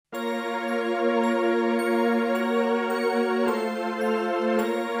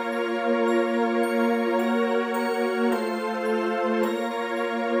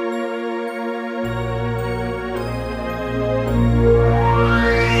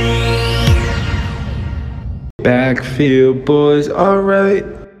Backfield Boys, alright.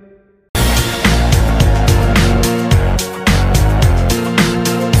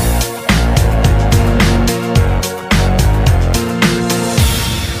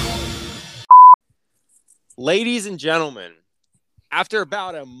 Ladies and gentlemen, after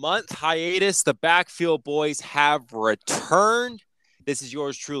about a month hiatus, the Backfield Boys have returned. This is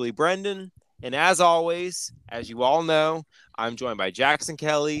yours truly, Brendan. And as always, as you all know, I'm joined by Jackson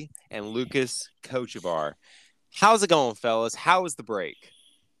Kelly and Lucas Kochevar. How's it going, fellas? How was the break?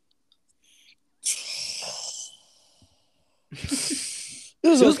 It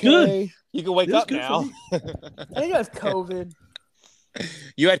was okay. Good. You can wake up now. I think I have COVID.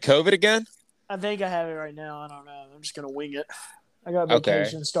 You had COVID again? I think I have it right now. I don't know. I'm just going to wing it. I got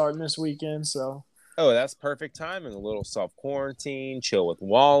vacation starting this weekend, so. Oh, that's perfect timing. A little self-quarantine, chill with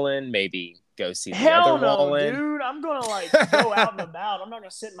Wallen, maybe go see the Hell other no, Wallen. dude. I'm going to, go out and about. I'm not going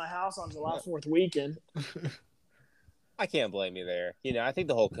to sit in my house on July 4th weekend. I can't blame you there. I think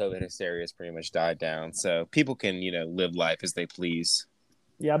the whole COVID hysteria has pretty much died down, so people can, live life as they please.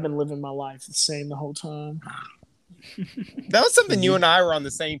 Yeah, I've been living my life the same the whole time. That was something you and I were on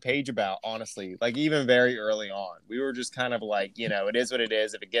the same page about, honestly. Like, even very early on. We were just kind of like, it is what it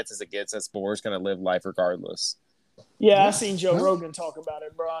is. If it gets us, it gets us, but we're just going to live life regardless. Yeah, I seen Joe Rogan talk about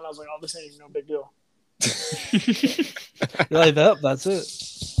it, bro, and I was like, oh, this ain't even no big deal. Like that, that's it.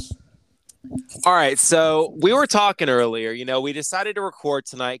 All right, so we were talking earlier. We decided to record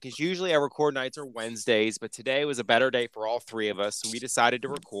tonight because usually our record nights are Wednesdays, but today was a better day for all three of us, so we decided to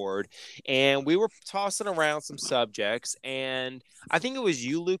record. And we were tossing around some subjects, and I think it was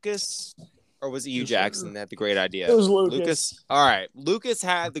you, Lucas, or was it you, Jackson, that had the great idea? It was Lucas. All right, Lucas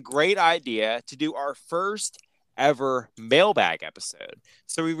had the great idea to do our first ever mailbag episode.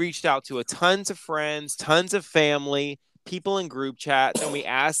 So we reached out to tons of friends, tons of family, people in group chats, and we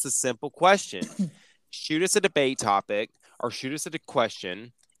asked the simple question: shoot us a debate topic or shoot us a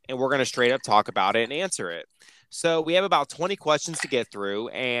question, and we're going to straight up talk about it and answer it. So we have about 20 questions to get through,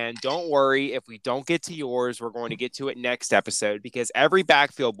 and don't worry if we don't get to yours. We're going to get to it next episode because every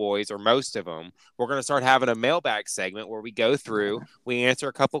Backfield Boys, or most of them, we're going to start having a mailbag segment where we go through, we answer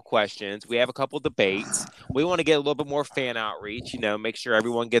a couple questions, we have a couple debates. We want to get a little bit more fan outreach, make sure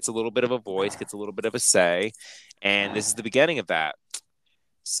everyone gets a little bit of a voice, gets a little bit of a say. And this is the beginning of that.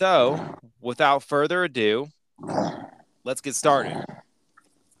 So, without further ado, let's get started.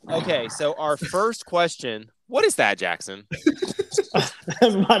 Okay, so our first question. What is that, Jackson?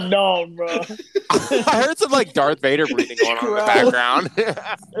 That's my dog, bro. I heard some Darth Vader breathing going on in the background.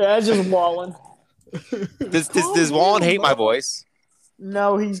 Yeah, it's just Wallen. Does Wallen hate my voice?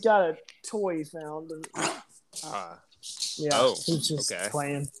 No, he's got a toy he found. Yeah, he's just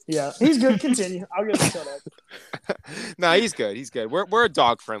playing. Yeah, he's good. Continue. I'll get him shut up. No, he's good. He's good. We're a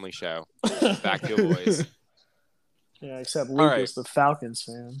dog-friendly show. Backfield Boys. Yeah, except Lucas, the Falcons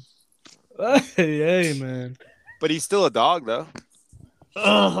fan. Hey, man. But he's still a dog, though.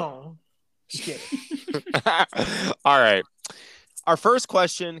 Oh, just kidding. All right. Our first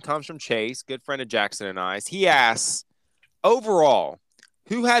question comes from Chase, good friend of Jackson and I's. He asks, overall,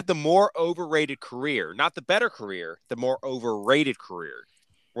 who had the more overrated career? Not the better career, the more overrated career.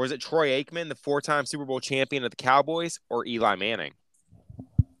 Was it Troy Aikman, the four-time Super Bowl champion of the Cowboys, or Eli Manning?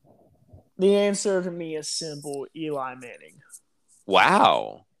 The answer to me is simple: Eli Manning.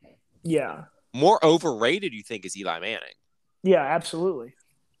 Wow. Yeah. More overrated, you think, is Eli Manning? Yeah, absolutely.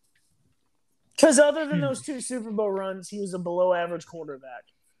 Because other than those two Super Bowl runs, he was a below-average quarterback.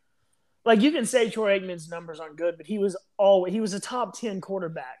 Like, you can say Troy Aikman's numbers aren't good, but he was a top 10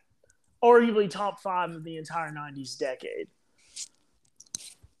 quarterback, arguably top 5 of the entire 90s decade.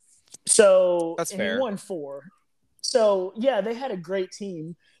 So that's fair. He won 4. So, yeah, they had a great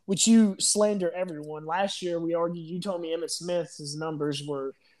team, which you slander everyone. Last year, we argued, you told me Emmitt Smith's numbers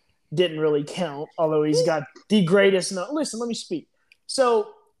didn't really count, although he's got the greatest. Listen, let me speak. So,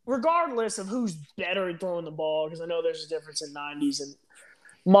 regardless of who's better at throwing the ball, because I know there's a difference in 90s and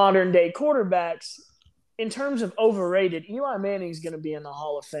modern-day quarterbacks, in terms of overrated, Eli Manning's going to be in the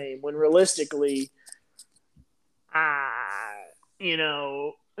Hall of Fame when realistically,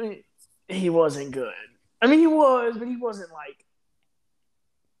 he wasn't good. I mean, he was, but he wasn't,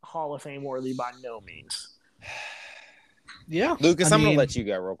 Hall of Fame worthy by no means. Yeah. Lucas, I'm going to let you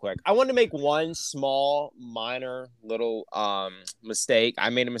go real quick. I want to make one small, minor, little mistake. I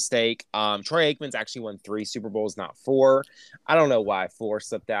made a mistake. Troy Aikman's actually won 3 Super Bowls, not 4. I don't know why 4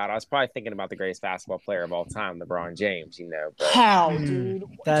 slipped out. I was probably thinking about the greatest basketball player of all time, LeBron James, But... How, dude?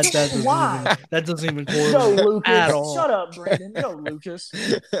 Why? That doesn't even correlate Go, Lucas. At all. Shut up, Brandon. Go, Lucas.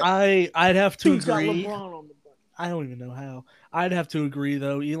 I'd have to Dude's got agree. LeBron on the bench. I don't even know how. I'd have to agree,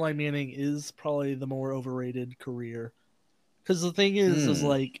 though. Eli Manning is probably the more overrated career. Because the thing is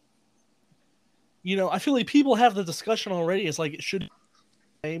like, I feel like people have the discussion already. It's like, it should be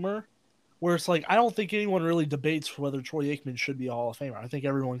a Famer, where it's like, I don't think anyone really debates whether Troy Aikman should be a Hall of Famer. I think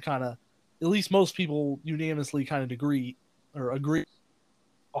everyone kind of, at least most people unanimously kind of agree a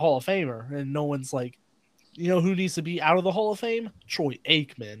Hall of Famer. And no one's like, who needs to be out of the Hall of Fame? Troy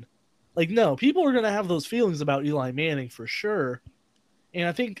Aikman. Like, no, people are going to have those feelings about Eli Manning for sure. And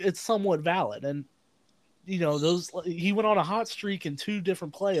I think it's somewhat valid. And, he went on a hot streak in 2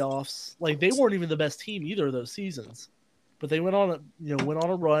 different playoffs. Like, they weren't even the best team either of those seasons. But they went on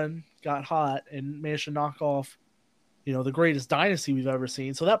a run, got hot, and managed to knock off, the greatest dynasty we've ever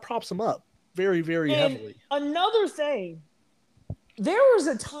seen. So that props him up very, very heavily. Another thing, there was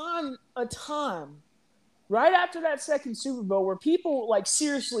a time right after that second Super Bowl where people like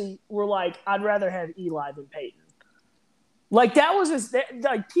seriously were like, I'd rather have Eli than Peyton. Like that was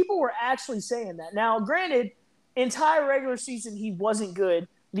like people were actually saying that. Now, granted, entire regular season he wasn't good.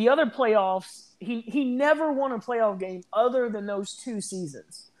 The other playoffs, he never won a playoff game other than those 2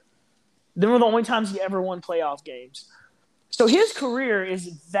 seasons. They were the only times he ever won playoff games. So his career is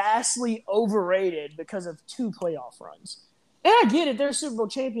vastly overrated because of 2 playoff runs. And I get it, they're Super Bowl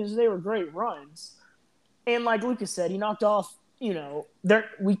champions, they were great runs. And like Lucas said, he knocked off,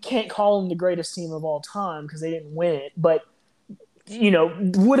 we can't call them the greatest team of all time because they didn't win it, but,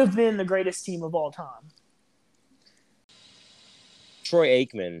 would have been the greatest team of all time. Troy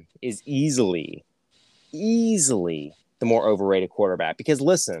Aikman is easily the more overrated quarterback because,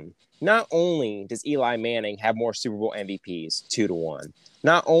 listen, not only does Eli Manning have more Super Bowl MVPs, 2-1,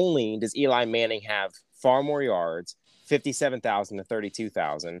 not only does Eli Manning have far more yards, 57,000 to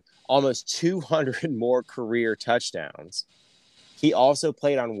 32,000, almost 200 more career touchdowns. He also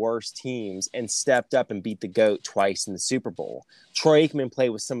played on worse teams and stepped up and beat the GOAT twice in the Super Bowl. Troy Aikman played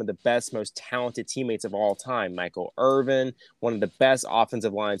with some of the best, most talented teammates of all time. Michael Irvin, one of the best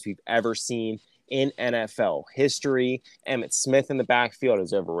offensive lines we've ever seen in NFL history. Emmitt Smith in the backfield,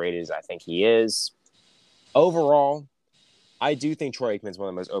 as overrated as I think he is. Overall, I do think Troy Aikman is one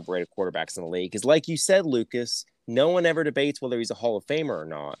of the most overrated quarterbacks in the league. Because like you said, Lucas, no one ever debates whether he's a Hall of Famer or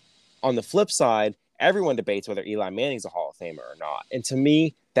not. On the flip side, everyone debates whether Eli Manning's a Hall of Famer or not. And to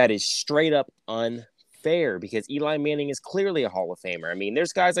me, that is straight up unfair because Eli Manning is clearly a Hall of Famer. I mean,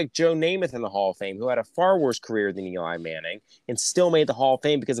 there's guys like Joe Namath in the Hall of Fame who had a far worse career than Eli Manning and still made the Hall of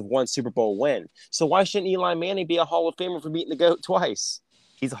Fame because of one Super Bowl win. So why shouldn't Eli Manning be a Hall of Famer for beating the GOAT twice?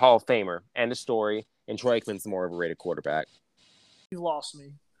 He's a Hall of Famer. End of story. And Troy Aikman's the more overrated quarterback. You lost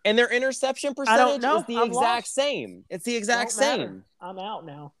me. And their interception percentage is the exact same. It's the exact same. I'm out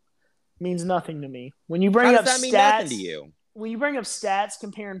now. Means nothing to me. When you bring up stats, mean nothing to you? When you bring up stats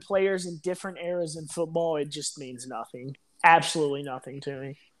comparing players in different eras in football, it just means nothing. Absolutely nothing to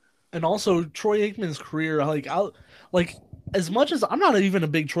me. And also Troy Aikman's career, as much as I'm not even a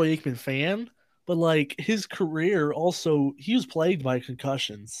big Troy Aikman fan, but like his career also, he was plagued by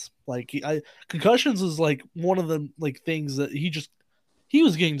concussions. Concussions was like one of the things that he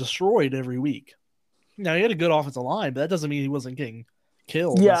was getting destroyed every week. Now he had a good offensive line, but that doesn't mean he wasn't getting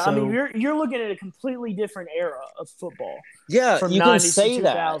killed. Yeah, so, I mean you're looking at a completely different era of football. Yeah, from you 90s can say to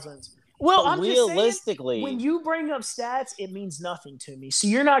that. 2000s. Well, I'm realistically, just saying, when you bring up stats, it means nothing to me. So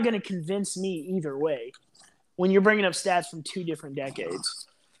you're not going to convince me either way when you're bringing up stats from 2 different decades.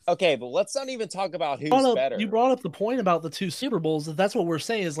 Okay, but let's not even talk about who's better. You brought up the point about the 2 Super Bowls. That's what we're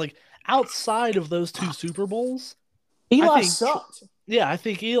saying is outside of those 2 Super Bowls, Eli sucked. Yeah, I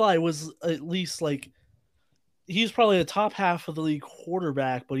think Eli was at least he's probably a top half of the league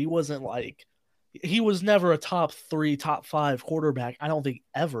quarterback, but he wasn't he was never a top 3, top 5 quarterback, I don't think,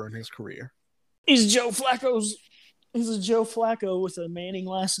 ever in his career. He's a Joe Flacco with a Manning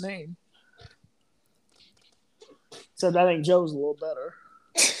last name. Except I think Joe's a little better.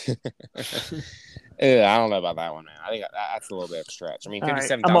 I don't know about that one, man. I think that's a little bit of a stretch. I mean,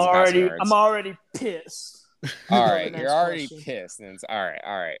 57,000 passing yards. I'm already pissed. All right, you're already pissed. All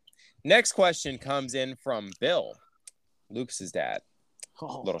right. Next question comes in from Bill, Lucas's dad.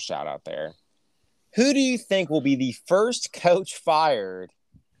 Little shout out there. Who do you think will be the first coach fired?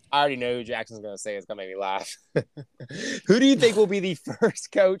 I already know who Jackson's going to say. It's going to make me laugh. Who do you think will be the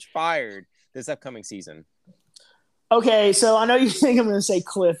first coach fired this upcoming season? Okay, so I know you think I'm going to say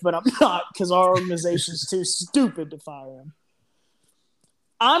Cliff, but I'm not because our organization's too stupid to fire him.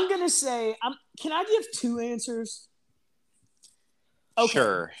 I'm going to say can I give 2 answers? Okay.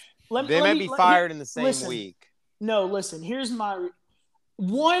 Sure. They might be fired in the same week. No, listen. Here's my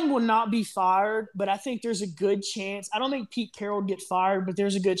one will not be fired, but I think there's a good chance. I don't think Pete Carroll would get fired, but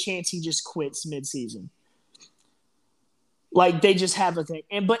there's a good chance he just quits midseason. Like they just have a thing.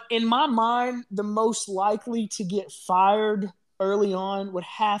 But in my mind, the most likely to get fired early on would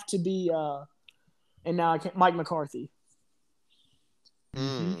have to be and now I can't Mike McCarthy.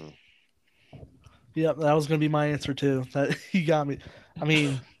 Mm-hmm. Yep, that was going to be my answer too. That you got me. I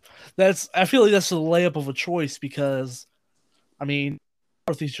mean, I feel like that's a layup of a choice because, I mean,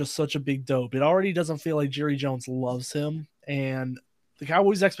 McCarthy's just such a big dope. It already doesn't feel like Jerry Jones loves him, and the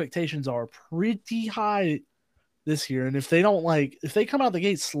Cowboys' expectations are pretty high this year. And if they come out the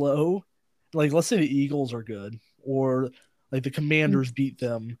gate slow, like let's say the Eagles are good, or like the Commanders beat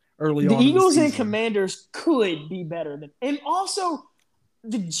them early The on in the Eagles and season. Commanders could be better than, and also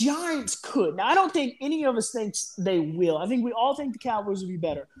the Giants could. Now I don't think any of us thinks they will. I think we all think the Cowboys will be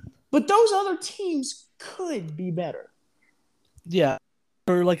better, but those other teams could be better. Yeah,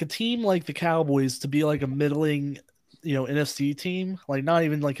 for like a team like the Cowboys to be like a middling, NFC team, like not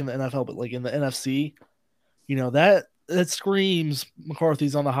even like in the NFL, but like in the NFC, that screams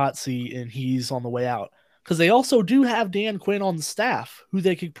McCarthy's on the hot seat and he's on the way out. Because they also do have Dan Quinn on the staff, who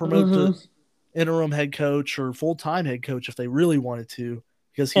they could promote to interim head coach or full-time head coach if they really wanted to.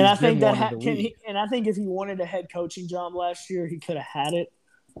 Because he's been one in the league. And I think if he wanted a head coaching job last year, he could have had it.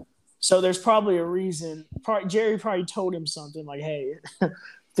 So there's probably a reason. Jerry probably told him something like, "Hey,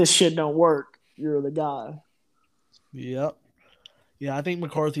 this shit don't work. You're the guy." Yep. Yeah, I think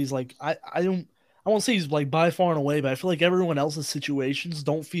McCarthy's like I won't say he's like by far and away, but I feel like everyone else's situations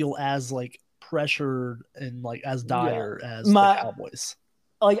don't feel as like pressured and like as dire as the Cowboys.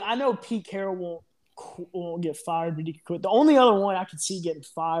 Like I know Pete Carroll won't get fired, but he could quit. The only other one I could see getting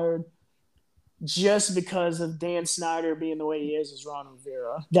fired, just because of Dan Snyder being the way he is Ron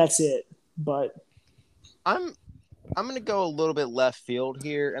Rivera. That's it. But I'm going to go a little bit left field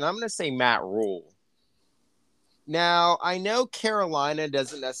here, and I'm going to say Matt Rule. Now, I know Carolina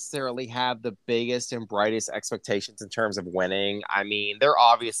doesn't necessarily have the biggest and brightest expectations in terms of winning. I mean, they're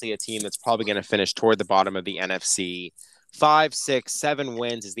obviously a team that's probably going to finish toward the bottom of the NFC. 5, 6, 7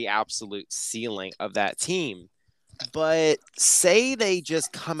 wins is the absolute ceiling of that team. But say they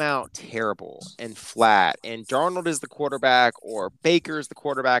just come out terrible and flat, and Darnold is the quarterback or Baker's the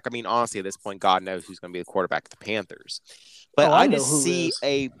quarterback. I mean, honestly, at this point, God knows who's going to be the quarterback of the Panthers. But I just see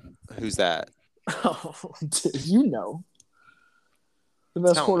who's that? Oh, dude, the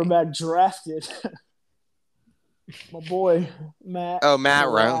best quarterback drafted. My boy, Matt. Oh, Matt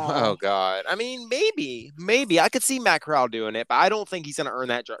Corral. Oh, God. I mean, maybe. I could see Matt Corral doing it, but I don't think he's going to earn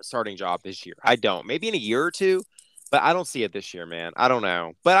that starting job this year. I don't. Maybe in a year or two, but I don't see it this year, man. I don't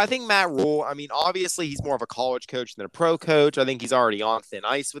know. But I think Matt Rule, I mean, obviously he's more of a college coach than a pro coach. I think he's already on thin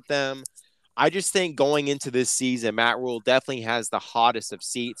ice with them. I just think going into this season, Matt Rule definitely has the hottest of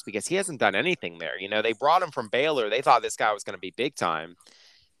seats because he hasn't done anything there. They brought him from Baylor. They thought this guy was going to be big time.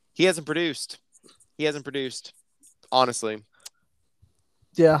 He hasn't produced. Honestly.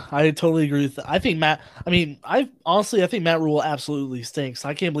 Yeah, I totally agree with that. I think Matt Rule absolutely stinks.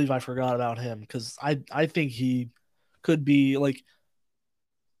 I can't believe I forgot about him because I think he could be like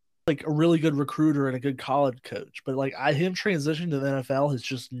a really good recruiter and a good college coach. But him transitioning to the NFL has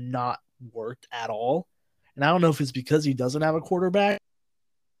just not worked at all. And I don't know if it's because he doesn't have a quarterback.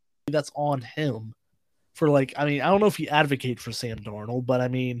 That's on him. I don't know if he advocated for Sam Darnold, but I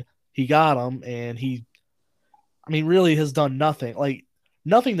mean, he got him and he really has done nothing.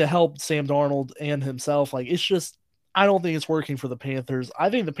 Nothing to help Sam Darnold and himself. It's just, I don't think it's working for the Panthers.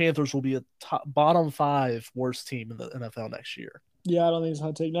 I think the Panthers will be a bottom 5 worst team in the NFL next year. Yeah, I don't think it's a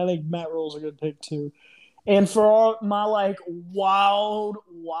hot take. I think Matt Rule's a good pick too. And for my wild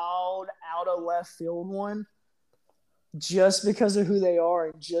out of left field one, just because of who they are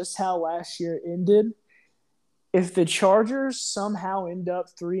and just how last year ended, if the Chargers somehow end up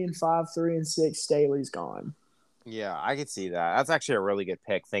 3-5, 3-6, Staley's gone. Yeah, I could see that. That's actually a really good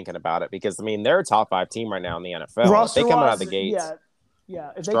pick thinking about it because, I mean, they're a top 5 team right now in the NFL. If they come out of the gates.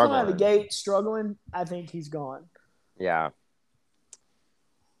 Yeah. If they come out of the gate struggling, I think he's gone. Yeah.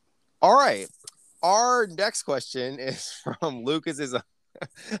 All right. Our next question is from Lucas's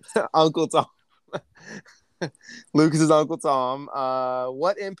Uncle Tom. Lucas's Uncle Tom.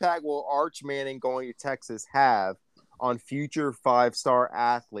 What impact will Arch Manning going to Texas have on future 5-star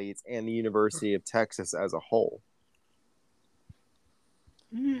athletes and the University of Texas as a whole?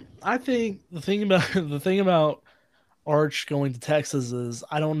 I think the thing about Arch going to Texas is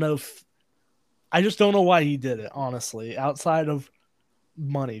I just don't know why he did it, honestly, outside of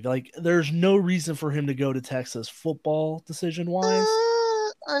money. There's no reason for him to go to Texas football decision wise.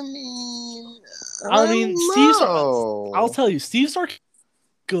 I mean, I'll tell you, Steve Sarkisian,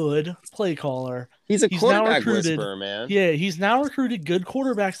 good play caller. He's a quarterback whisperer, man. Yeah, he's now recruited good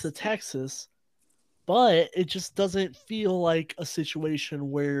quarterbacks to Texas. but it just doesn't feel like a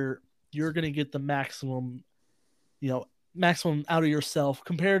situation where you're going to get the maximum, maximum out of yourself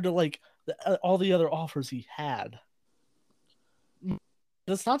compared to like all the other offers he had.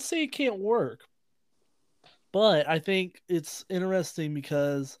 That's not to say it can't work, but I think it's interesting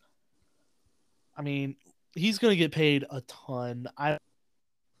because, I mean, he's going to get paid a ton. I'm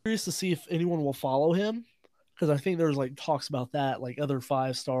curious to see if anyone will follow him because I think there's like talks about that, like other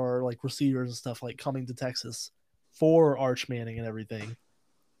 5-star like receivers and stuff like coming to Texas for Arch Manning and everything.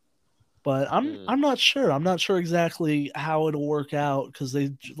 But I'm not sure. I'm not sure exactly how it'll work out because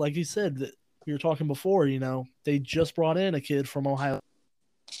they, like you said, that we were talking before. They just brought in a kid from Ohio,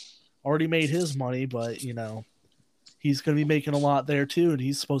 already made his money, but he's going to be making a lot there too, and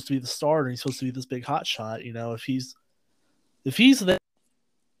he's supposed to be the starter. He's supposed to be this big hot shot. If he's that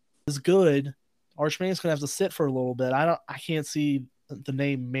is good, Arch Manning's going to have to sit for a little bit. I can't see the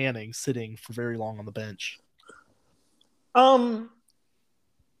name Manning sitting for very long on the bench.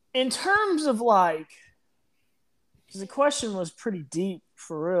 In terms of like, because the question was pretty deep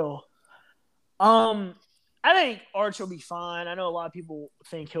for real. I think Arch will be fine. I know a lot of people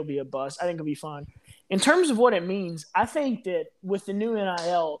think he'll be a bust. I think he'll be fine. In terms of what it means, I think that with the new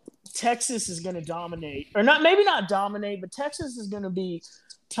NIL, Texas is going to dominate, or not, maybe not dominate, but Texas is going to be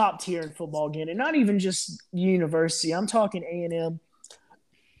top tier in football again, and not even just university. I'm talking A&M.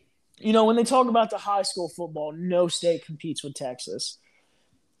 When they talk about the high school football, no state competes with Texas.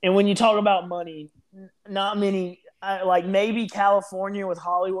 And when you talk about money, not many, like maybe California with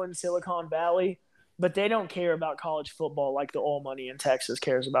Hollywood and Silicon Valley, but they don't care about college football like the oil money in Texas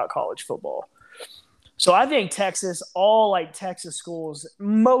cares about college football. So I think Texas, all like Texas schools,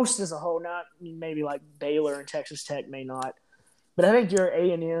 most as a whole, not maybe like Baylor and Texas Tech may not, but I think your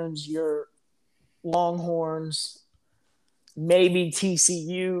A&Ms, your Longhorns, maybe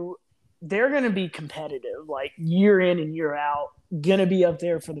TCU, they're going to be competitive, like year in and year out, going to be up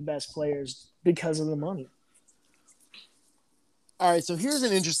there for the best players because of the money. All right, so here's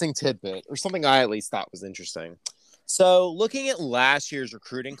an interesting tidbit, or something I at least thought was interesting. So looking at last year's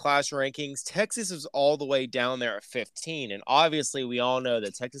recruiting class rankings, Texas was all the way down there at 15. And obviously we all know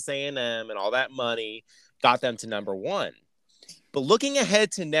that Texas A&M and all that money got them to number 1. But looking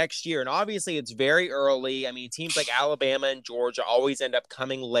ahead to next year, and obviously it's very early. I mean, teams like Alabama and Georgia always end up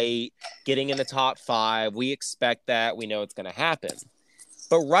coming late, getting in the top 5. We expect that. We know it's going to happen.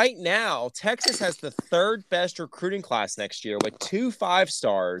 But right now, Texas has the 3rd best recruiting class next year with 2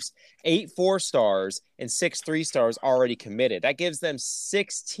 5-stars, 8 4-stars, and 6 3-stars already committed. That gives them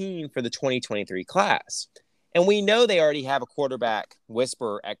 16 for the 2023 class. And we know they already have a quarterback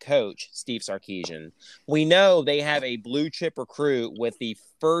whisperer at coach, Steve Sarkisian. We know they have a blue chip recruit with the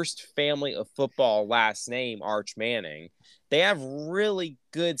first family of football last name, Arch Manning. They have really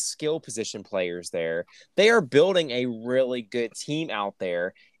good skill position players there. They are building a really good team out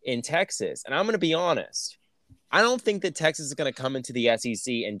there in Texas. And I'm going to be honest, I don't think that Texas is going to come into the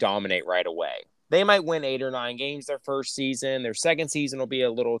SEC and dominate right away. They might win 8 or 9 games their first season. Their second season will be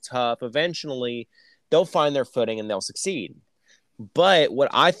a little tough. Eventually, they'll find their footing and they'll succeed. But what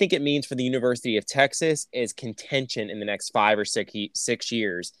I think it means for the University of Texas is contention in the next 5 or 6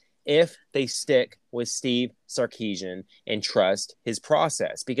 years if they stick with Steve Sarkisian and trust his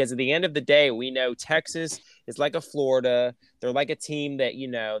process. Because at the end of the day, we know Texas is like a Florida. They're like a team that,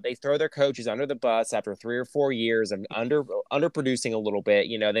 they throw their coaches under the bus after 3 or 4 years of underproducing a little bit.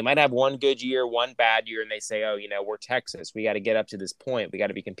 They might have one good year, one bad year, and they say, oh, we're Texas. We got to get up to this point. We got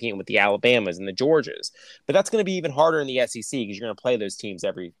to be competing with the Alabamas and the Georgias. But that's going to be even harder in the SEC because you're going to play those teams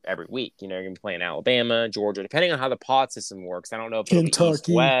every week. You're going to be playing Alabama, Georgia, depending on how the pod system works. I don't know if it'll be East,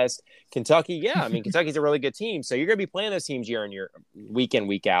 West. Kentucky, yeah. I mean, Kentucky's a really good team. So you're going to be playing those teams year in, week in,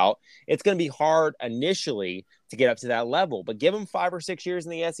 week out. It's going to be hard initially to get up to that level. But give them 5 or 6 years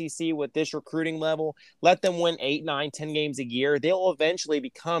in the SEC with this recruiting level. Let them win 8, 9, 10 games a year. They'll eventually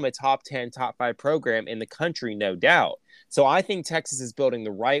become a top 10, top 5 program in the country, no doubt. So I think Texas is building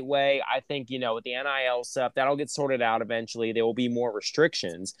the right way. I think, with the NIL stuff, that'll get sorted out eventually. There will be more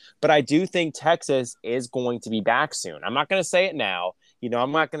restrictions. But I do think Texas is going to be back soon. I'm not going to say it now.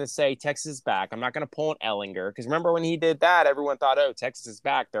 I'm not going to say Texas is back. I'm not going to pull an Ellinger because remember when he did that, everyone thought, oh, Texas is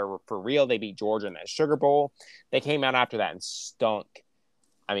back. They're for real. They beat Georgia in that Sugar Bowl. They came out after that and stunk.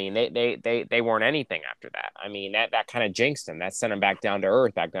 I mean, they weren't anything after that. I mean, that kind of jinxed them. That sent them back down to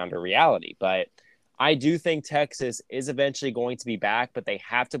earth, back down to reality. But I do think Texas is eventually going to be back, but they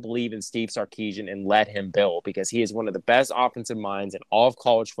have to believe in Steve Sarkisian and let him build because he is one of the best offensive minds in all of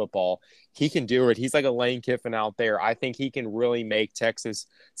college football. He can do it. He's like a Lane Kiffin out there. I think he can really make Texas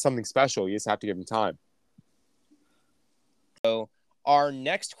something special. You just have to give him time. So Our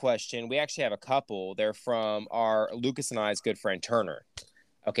next question, we actually have a couple. They're from our Lucas and I's good friend Turner.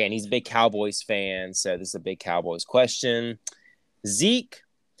 Okay, and he's a big Cowboys fan, so this is a big Cowboys question. Zeke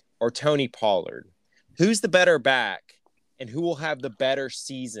or Tony Pollard? Who's the better back, and who will have the better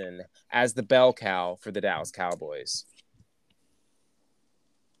season as the bell cow for the Dallas Cowboys?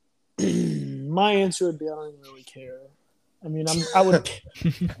 My answer would be I don't even really care. I mean, I would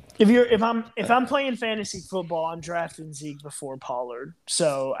if I'm playing fantasy football, I'm drafting Zeke before Pollard.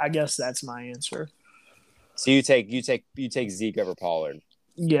 So I guess that's my answer. So you take Zeke over Pollard.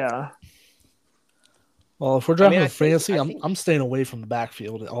 Yeah. Well, if we're drafting fantasy, I'm staying away from the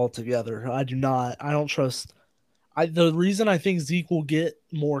backfield altogether. I don't trust. The reason I think Zeke will get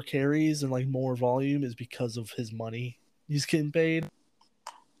more carries and like more volume is because of his money he's getting paid.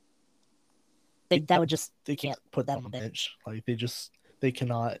 They can't put that on the bench. Like they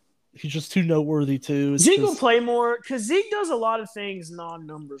cannot. He's just too noteworthy too. Zeke will play more because Zeke does a lot of things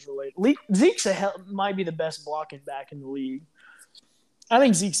non-numbers related. Zeke's might be the best blocking back in the league. I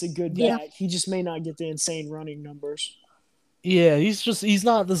think Zeke's a good back. He just may not get the insane running numbers. Yeah, he's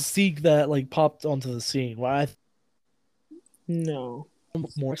not the Zeke that like popped onto the scene. Why? No,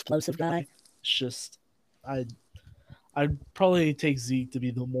 more explosive guy. It's just I'd probably take Zeke to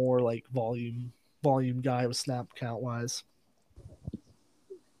be the more like volume guy with snap count wise.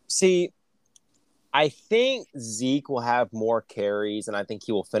 See, I think Zeke will have more carries, and I think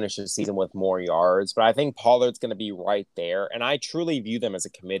he will finish the season with more yards. But I think Pollard's going to be right there, and I truly view them as a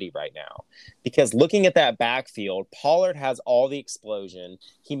committee right now. Because looking at that backfield, Pollard has all the explosion.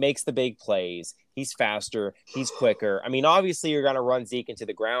 He makes the big plays. He's faster. He's quicker. I mean, obviously, you're going to run Zeke into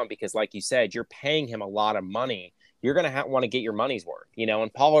the ground because, like you said, you're paying him a lot of money. You're going to want to get your money's worth,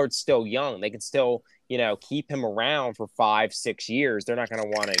 and Pollard's still young. They can still, keep him around for 5-6 years. They're not going to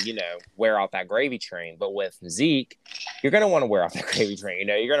want to, wear out that gravy train. But with Zeke, you're going to want to wear out that gravy train.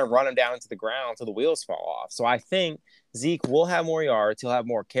 You're going to run him down to the ground until the wheels fall off. So I think Zeke will have more yards. He'll have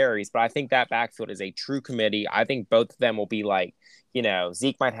more carries. But I think that backfield is a true committee. I think both of them will be like,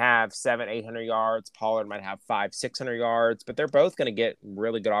 Zeke might have 700-800 yards. Pollard might have 500-600 yards. But they're both going to get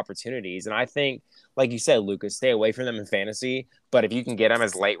really good opportunities. And I think, like you said, Lucas, stay away from them in fantasy. But if you can get them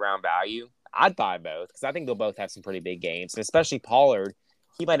as late round value, I'd buy both because I think they'll both have some pretty big games. And especially Pollard,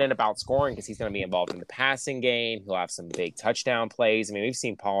 he might end up outscoring because he's going to be involved in the passing game. He'll have some big touchdown plays. I mean, we've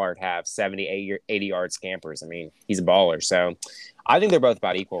seen Pollard have 70, 80-yard scampers. I mean, he's a baller. So I think they're both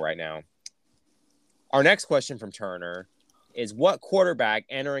about equal right now. Our next question from Turner is what quarterback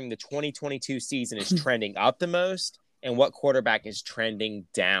entering the 2022 season is trending up the most and what quarterback is trending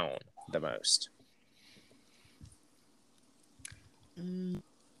down the most?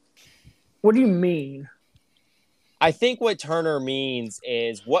 What do you mean? I think what Turner means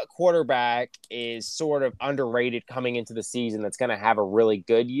is what quarterback is sort of underrated coming into the season that's going to have a really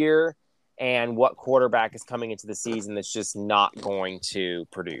good year, and what quarterback is coming into the season that's just not going to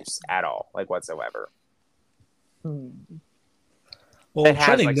produce at all, like whatsoever. Well,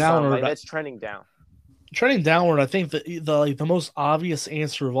 trending downward. That's trending down. Trending downward, I think the most obvious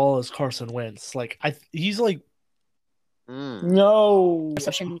answer of all is Carson Wentz. He's like no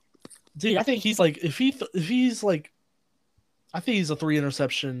reception. Dude, I think he's like if he's like I think he's a 3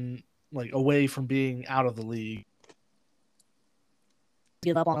 interception away from being out of the league.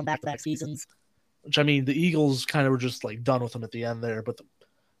 Give up on him back-to-back seasons. Which I mean, the Eagles kind of were just done with him at the end there, but the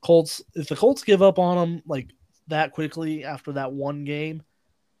Colts, if the Colts give up on him that quickly after that one game,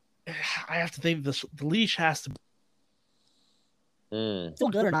 I have to think the leash has to be still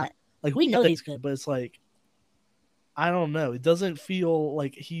good or not. We know that he's good, but it's I don't know. It doesn't feel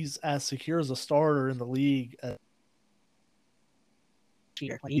like he's as secure as a starter in the league.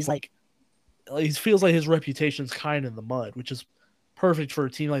 He feels like his reputation's kind of in the mud, which is perfect for a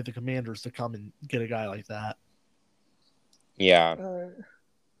team like the Commanders to come and get a guy like that. Yeah.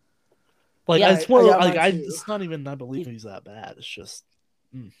 It's not even I believe he's that bad. It's just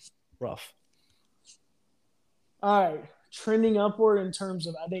rough. All right. Trending upward in terms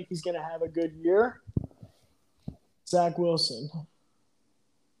of I think he's going to have a good year. Zach Wilson.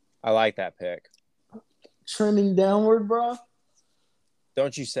 I like that pick. Trending downward, bro.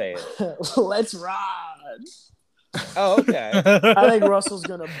 Don't you say it. Let's ride. Oh, okay. I think Russell's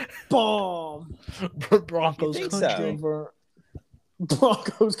going to bomb. Broncos country. So?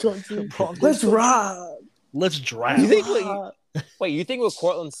 Broncos country. Let's ride. Let's drive. You think with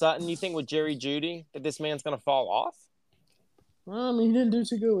Cortland Sutton, you think with Jerry Jeudy that this man's going to fall off? Well, I mean, he didn't do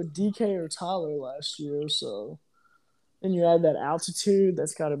too good with DK or Tyler last year, so. Then you add that altitude.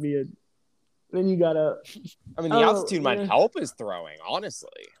 That's got to be a. Then you got to. I mean, the altitude might help his throwing, honestly.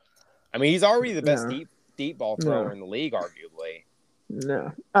 I mean, he's already the best deep ball thrower in the league, arguably.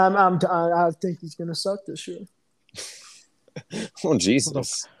 No, I think he's gonna suck this year. Oh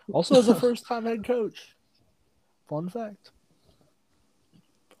Jesus! Also, as a first-time head coach. Fun fact.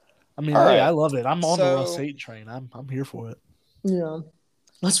 I mean, All hey, right. I love it. I'm on the Russ So Satan train. I'm here for it. Yeah,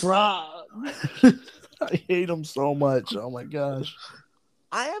 let's rock. I hate him so much. Oh my gosh.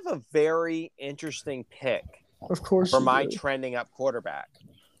 I have a very interesting pick Of course for you my do. trending up quarterback.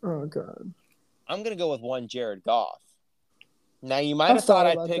 Oh god, I'm going to go with one Jared Goff. Now, you might I've have thought thought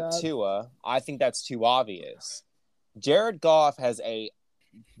I'd about pick that. Tua. I think that's too obvious. Jared Goff has a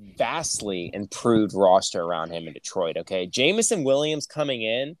vastly improved roster around him in Detroit, okay? Jamison Williams coming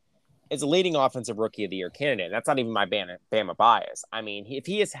in is a leading offensive rookie of the year candidate. And that's not even my Bama bias. I mean, if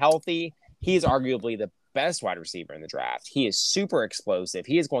he is healthy, he is arguably the best wide receiver in the draft. He is super explosive.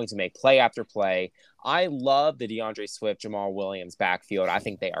 He is going to make play after play. I love the DeAndre Swift, Jamal Williams backfield. I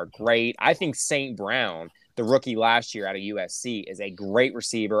think they are great. I think St. Brown, the rookie last year out of USC, is a great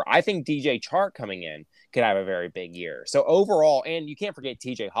receiver. I think DJ Chark coming in could have a very big year. So overall, and you can't forget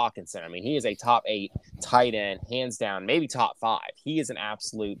TJ Hawkinson. I mean, he is a top 8 tight end, hands down, maybe top 5. He is an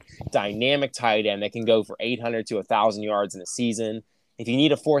absolute dynamic tight end that can go for 800 to 1,000 yards in a season. If you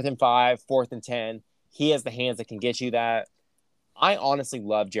need a 4th and 5, 4th and 10, he has the hands that can get you that. I honestly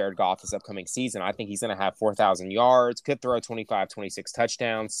love Jared Goff this upcoming season. I think he's going to have 4,000 yards, could throw 25, 26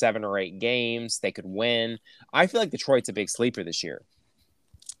 touchdowns, 7 or 8 games. They could win. I feel like Detroit's a big sleeper this year.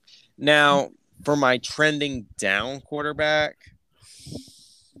 Now, for my trending down quarterback,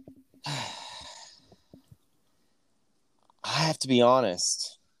 I have to be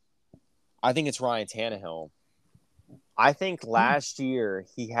honest. I think it's Ryan Tannehill. I think last year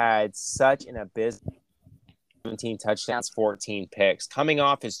he had such an abysmal 17 touchdowns, 14 picks. Coming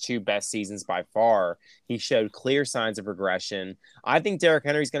off his 2 best seasons by far, he showed clear signs of regression. I think Derrick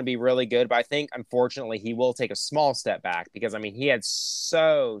Henry's going to be really good, but I think, unfortunately, he will take a small step back because, I mean, he had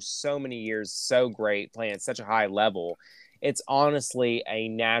so many years so great, playing at such a high level. It's honestly a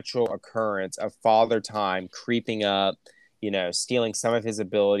natural occurrence of father time creeping up, stealing some of his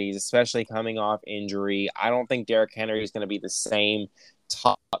abilities, especially coming off injury. I don't think Derrick Henry is going to be the same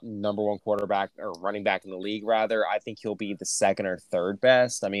top number 1 quarterback or running back in the league, rather. I think he'll be the 2nd or 3rd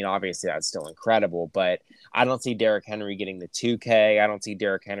best. I mean, obviously that's still incredible, but I don't see Derrick Henry getting the 2K. I don't see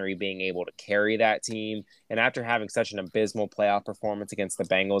Derrick Henry being able to carry that team. And after having such an abysmal playoff performance against the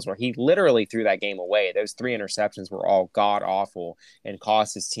Bengals, where he literally threw that game away, those 3 interceptions were all god awful and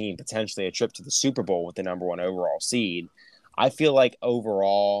cost his team potentially a trip to the Super Bowl with the number 1 overall seed. I feel like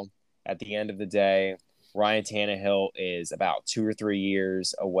overall, at the end of the day, Ryan Tannehill is about 2 or 3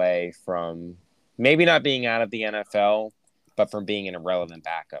 years away from maybe not being out of the NFL, but from being an irrelevant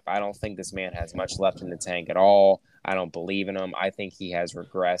backup. I don't think this man has much left in the tank at all. I don't believe in him. I think he has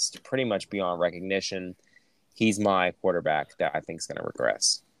regressed pretty much beyond recognition. He's my quarterback that I think is going to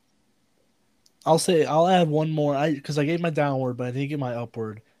regress. I'll add one more because I gave my downward, but I didn't get my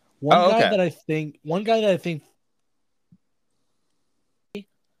upward. One guy that I think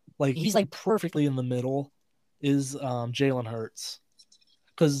like he's like perfectly in the middle is Jalen Hurts,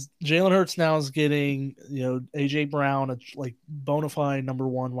 because Jalen Hurts now is getting AJ Brown, a like bona fide number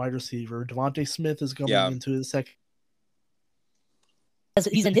 1 wide receiver. Devontae Smith is coming into his second.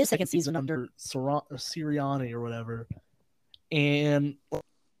 He's in his second season under Sirianni or whatever, and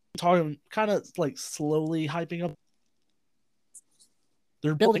talking kind of like slowly hyping up.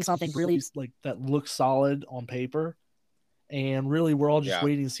 They're building something really like that looks solid on paper. And really, we're all just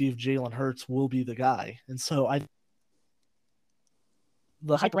waiting to see if Jalen Hurts will be the guy. And so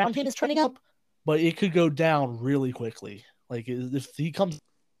the hype around him is trending up, but it could go down really quickly. Like if he comes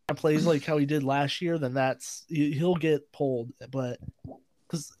and plays like how he did last year, then he'll get pulled. But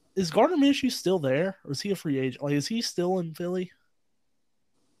because is Gardner Minshew still there, or is he a free agent? Like, is he still in Philly?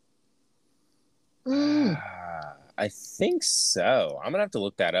 I think so. I'm gonna have to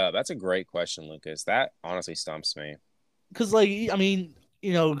look that up. That's a great question, Lucas. That honestly stumps me. Because, like, I mean,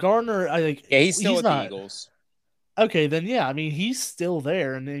 Gardner, he's still with the Eagles. Okay, then yeah, I mean, he's still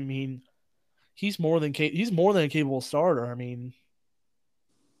there, and I mean, he's more than a capable starter. I mean,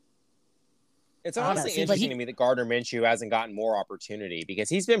 it's honestly interesting to me that Gardner Minshew hasn't gotten more opportunity, because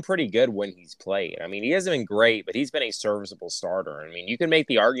he's been pretty good when he's played. I mean, he hasn't been great, but he's been a serviceable starter. I mean, you can make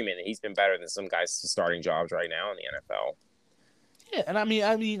the argument that he's been better than some guys starting jobs right now in the NFL. Yeah, and I mean,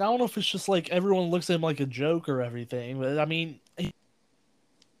 I don't know if it's just like everyone looks at him like a joke or everything, but I mean,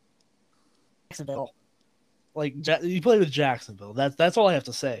 Jacksonville, like he played with Jacksonville. That's all I have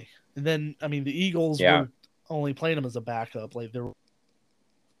to say. And then, I mean, the Eagles were only playing him as a backup. Like they're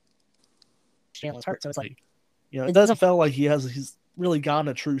Chandler's hurt, so it's like, it doesn't feel like he's really gotten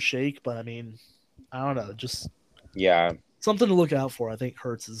a true shake. But I mean, I don't know, just something to look out for. I think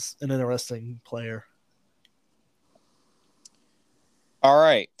Hurts is an interesting player. All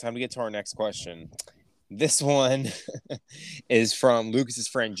right, time to get to our next question. This one is from Lucas's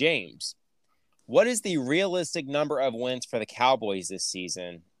friend James. What is the realistic number of wins for the Cowboys this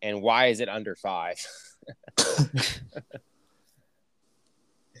season, and why is it under 5?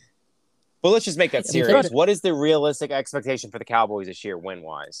 But let's just make that serious. What is the realistic expectation for the Cowboys this year,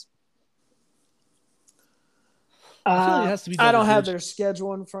 win-wise? I feel like it has to be I don't have their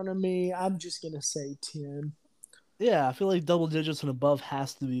schedule in front of me. I'm just going to say 10. Yeah, I feel like double digits and above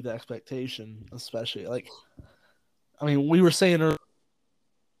has to be the expectation, especially. We were saying earlier,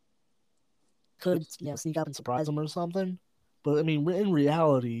 could sneak up and surprise them or something. But, in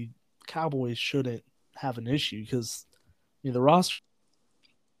reality, Cowboys shouldn't have an issue because the roster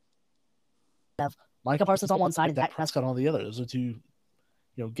have Micah Parsons on one side and Dak Prescott on the other. Those are two,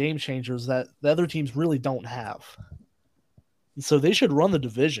 game changers that the other teams really don't have. And so they should run the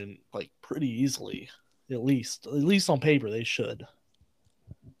division pretty easily, at least on paper they should.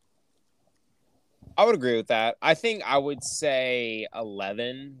 I would agree with that. I think I would say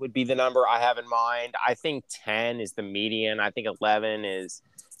 11 would be the number I have in mind. I think 10 is the median. I think 11 is,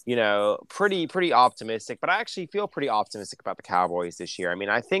 pretty optimistic. But I actually feel pretty optimistic about the Cowboys this year.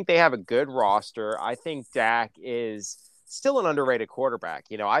 I think they have a good roster. I think Dak is still an underrated quarterback.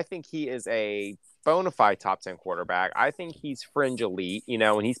 I think he is a bona fide top 10 quarterback. I think he's fringe elite,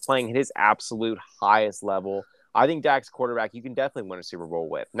 and he's playing at his absolute highest level. I think Dak's quarterback you can definitely win a Super Bowl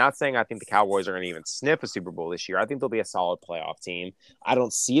with. Not saying I think the Cowboys are going to even sniff a Super Bowl this year. I think they'll be a solid playoff team. I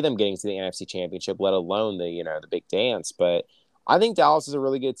don't see them getting to the NFC Championship, let alone the big dance. But I think Dallas is a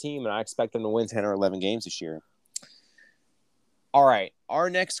really good team, and I expect them to win 10 or 11 games this year. All right. Our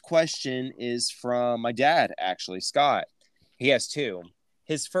next question is from my dad, actually, Scott. He has 2.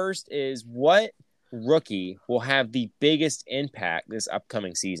 His first is, what rookie will have the biggest impact this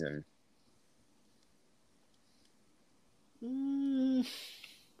upcoming season?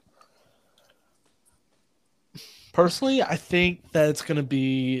 Personally, I think that it's going to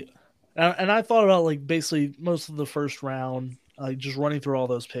be, and I thought about basically most of the first round, just running through all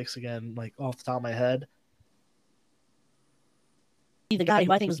those picks again, off the top of my head. The guy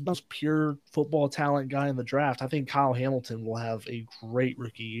who I think is the most pure football talent guy in the draft, I think Kyle Hamilton will have a great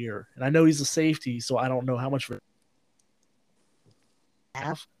rookie year. And I know he's a safety, so I don't know how much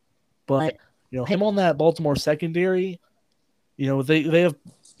have, but him on that Baltimore secondary, they have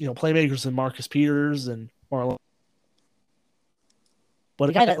playmakers in Marcus Peters and Marlon. But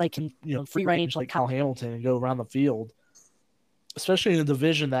a guy that can free range like Kyle Hamilton and go around the field, especially in a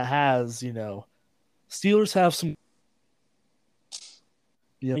division that has Steelers have some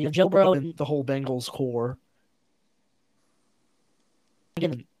Joe Burrow and the whole Bengals core.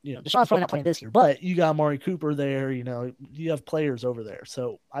 Again, Deshaun's probably not playing this year, but you got Amari Cooper there. You have players over there,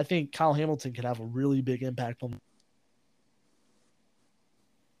 so I think Kyle Hamilton can have a really big impact on.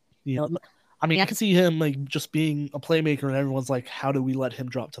 I can see him just being a playmaker, and everyone's like, "How do we let him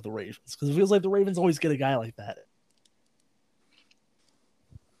drop to the Ravens?" Because it feels like the Ravens always get a guy like that.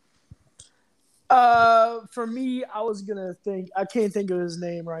 For me, I was gonna think. I can't think of his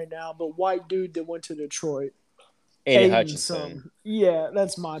name right now, but white dude that went to Detroit. Aiden Hutchinson. Yeah,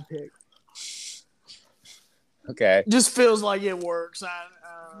 that's my pick. Okay. Just feels like it works.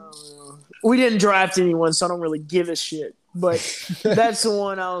 We didn't draft anyone, so I don't really give a shit. But that's the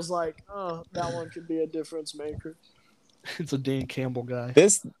one I was like, oh, that one could be a difference maker. It's a Dan Campbell guy.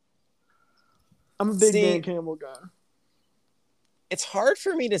 I'm a big Dan Campbell guy. It's hard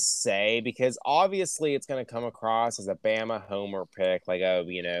for me to say because obviously it's going to come across as a Bama homer pick.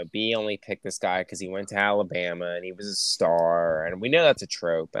 B only picked this guy because he went to Alabama and he was a star. And we know that's a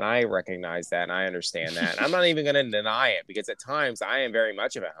trope. And I recognize that and I understand that. And I'm not even going to deny it because at times I am very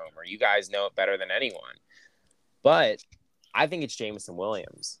much of a homer. You guys know it better than anyone. But I think it's Jameson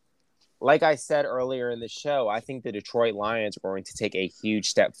Williams. Like I said earlier in the show, I think the Detroit Lions are going to take a huge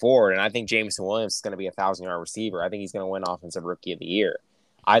step forward, and I think Jameson Williams is going to be a 1,000-yard receiver. I think he's going to win Offensive Rookie of the Year.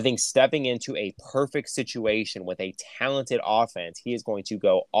 I think stepping into a perfect situation with a talented offense, he is going to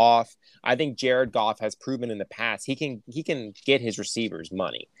go off. I think Jared Goff has proven in the past he can get his receivers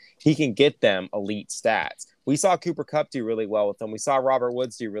money. He can get them elite stats. We saw Cooper Kupp do really well with them. We saw Robert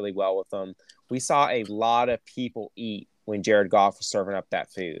Woods do really well with them. We saw a lot of people eat when Jared Goff was serving up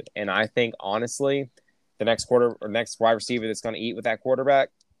that food. And I think, honestly, the next wide receiver that's going to eat with that quarterback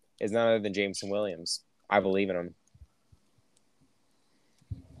is none other than Jameson Williams. I believe in him.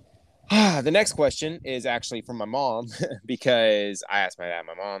 The next question is actually from my mom because I asked my dad,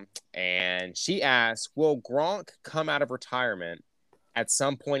 my mom, and she asked, will Gronk come out of retirement at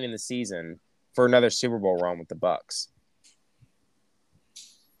some point in the season for another Super Bowl run with the Bucs?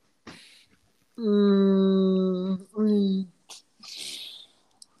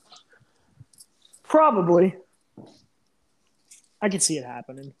 Probably. I could see it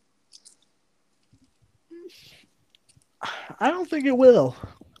happening. I don't think it will,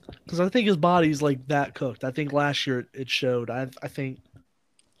 because I think his body's like that cooked. I think last year it showed. I think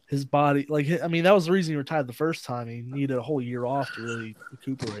his body, like, I mean, that was the reason he retired the first time. He needed a whole year off to really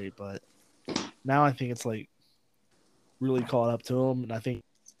recuperate, but now I think it's like really caught up to him, and I think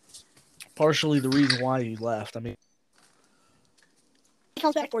partially the reason why he left. I mean, he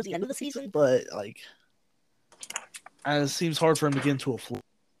comes back towards the end of the season, but like, it seems hard for him to get into a flow.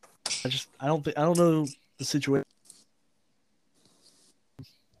 I don't know the situation.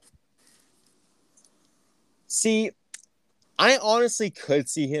 See, I honestly could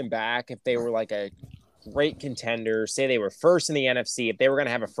see him back if they were like a great contender. Say they were first in the NFC. If they were going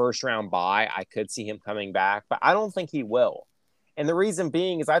to have a first round bye, I could see him coming back, but I don't think he will. And the reason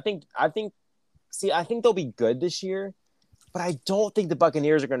being is I think they'll be good this year, but I don't think the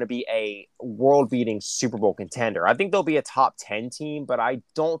Buccaneers are going to be a world-beating Super Bowl contender. I think they'll be a top 10 team, but I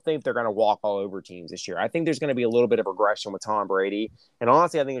don't think they're going to walk all over teams this year. I think there's going to be a little bit of regression with Tom Brady. And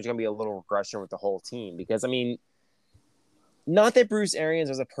honestly, I think there's going to be a little regression with the whole team because, I mean, not that Bruce Arians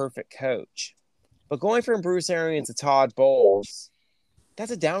was a perfect coach, but going from Bruce Arians to Todd Bowles,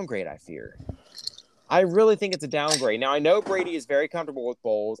 that's a downgrade, I fear. I really think it's a downgrade. Now, I know Brady is very comfortable with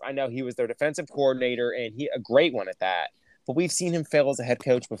Bowles. I know he was their defensive coordinator, and a great one at that. But we've seen him fail as a head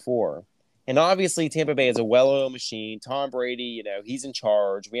coach before. And obviously, Tampa Bay is a well-oiled machine. Tom Brady, he's in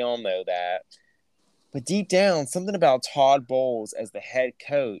charge. We all know that. But deep down, something about Todd Bowles as the head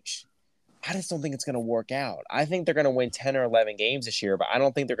coach, I just don't think it's going to work out. I think they're going to win 10 or 11 games this year, but I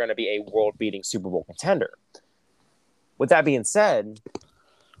don't think they're going to be a world-beating Super Bowl contender. With that being said,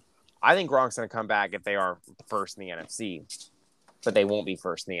 I think Gronk's going to come back if they are first in the NFC, but they won't be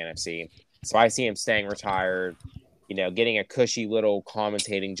first in the NFC. So I see him staying retired, getting a cushy little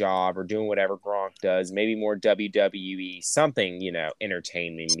commentating job or doing whatever Gronk does, maybe more WWE, something,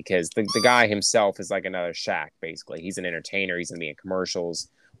 entertaining, because the guy himself is like another Shaq, basically. He's an entertainer. He's going to be in commercials.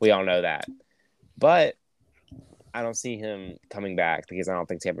 We all know that. But I don't see him coming back because I don't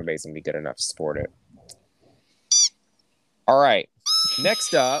think Tampa Bay's going to be good enough to support it. All right.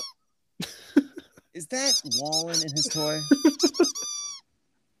 Next up. Is that Wallen in his toy?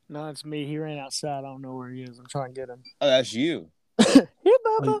 No, it's me. He ran outside. I don't know where he is. I'm trying to get him. Oh, that's you. Here,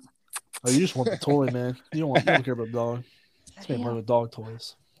 Bubba. Oh, you just want the toy, man. You don't care about the dog. This man playing with dog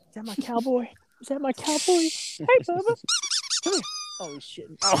toys. Is that my cowboy? Hey, Bubba. Come here. Oh, shit.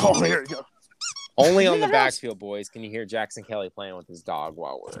 Oh, here we go. Only on the Backfield Boys can you hear Jackson Kelly playing with his dog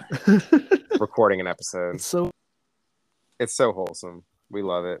while we're recording an episode. It's so wholesome. We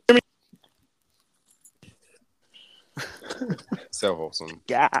love it. So wholesome.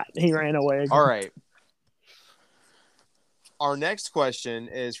 God, he ran away again. All right. Our next question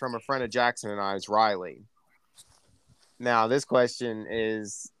is from a friend of Jackson and I's, Riley. Now, this question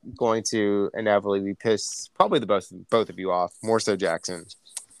is going to inevitably piss probably both of you off, more so Jackson.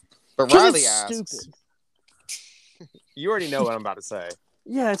 But Riley asks, stupid. You already know what I'm about to say.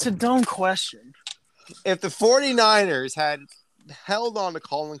 Yeah, it's a dumb question. If the 49ers had held on to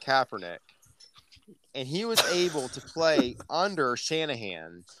Colin Kaepernick and he was able to play under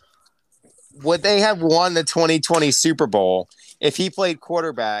Shanahan, would they have won the 2020 Super Bowl if he played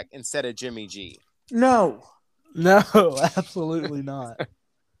quarterback instead of Jimmy G? No, absolutely not.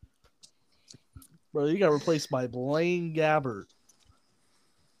 Bro, you got replaced by Blaine Gabbert.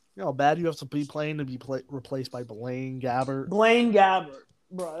 You know how bad you have to be playing to be replaced by Blaine Gabbert? Blaine Gabbert.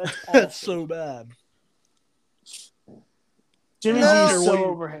 Bro, that's so bad. Jimmy G is so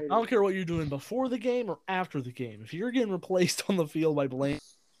overhated. I don't care what you're doing before the game or after the game. If you're getting replaced on the field by Blaine,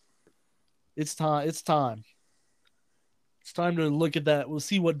 it's time. It's time to look at that. We'll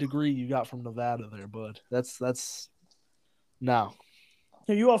see what degree you got from Nevada there, bud. That's no.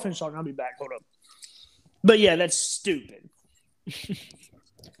 Hey, you all finish talking. I'll be back. Hold up. But yeah, that's stupid.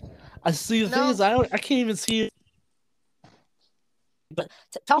 I see. The thing is, I can't even see it. But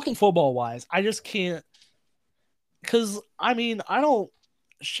talking football wise, I just can't. Because I mean, I don't.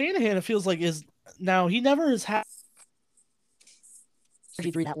 Shanahan, it feels like now he never has had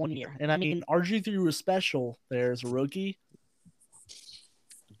RG3 that 1 year, and I mean RG3 was special there as a rookie.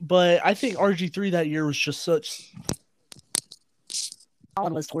 But I think RG3 that year was just such.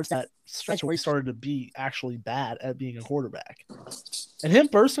 Was towards that stretch where he started to be actually bad at being a quarterback, and him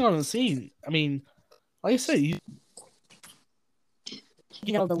bursting on the scene. I mean, like I say,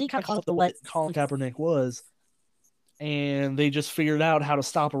 the league kind of caught up to what Colin Kaepernick was, and they just figured out how to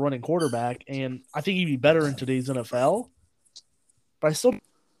stop a running quarterback. And I think he'd be better in today's NFL. But I still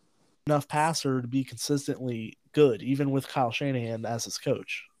enough passer to be consistently good, even with Kyle Shanahan as his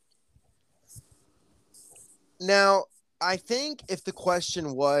coach. Now, I think if the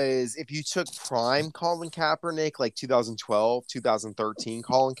question was if you took prime Colin Kaepernick, like 2012, 2013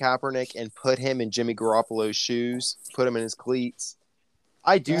 Colin Kaepernick, and put him in Jimmy Garoppolo's shoes, put him in his cleats,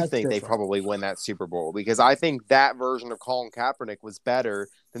 I do That's think they different. probably win that Super Bowl because I think that version of Colin Kaepernick was better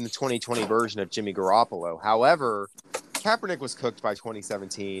than the 2020 version of Jimmy Garoppolo. However, Kaepernick was cooked by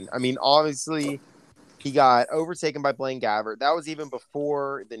 2017. I mean, obviously, he got overtaken by Blaine Gabbert. That was even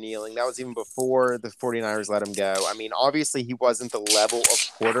before the kneeling. That was even before the 49ers let him go. I mean, obviously, he wasn't the level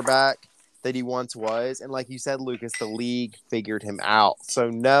of quarterback that he once was. And like you said, Lucas, the league figured him out. So,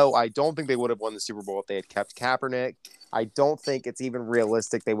 no, I don't think they would have won the Super Bowl if they had kept Kaepernick. I don't think it's even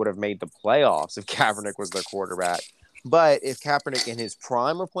realistic they would have made the playoffs if Kaepernick was their quarterback. But if Kaepernick in his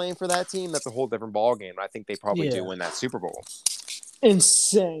prime were playing for that team, that's a whole different ballgame. I think they probably do win that Super Bowl.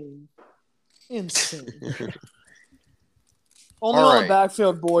 Insane. Only All on right. the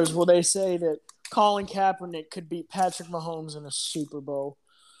Backfield Boys will they say that Colin Kaepernick could beat Patrick Mahomes in a Super Bowl.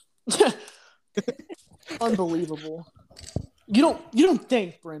 Unbelievable. You don't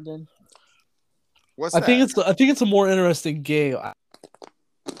think, Brendan? What's I that? think it's a more interesting game.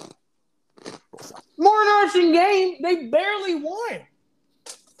 More interesting game. They barely won.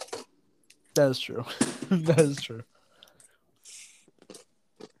 That is true. That is true.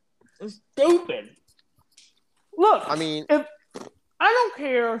 It's stupid. Look, I mean, if I don't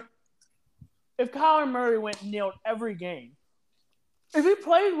care if Kyler Murray went and nailed every game. If he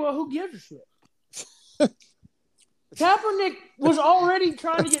played well, who gives a shit? Kaepernick was already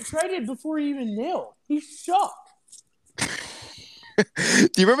trying to get traded before he even nailed. He sucked.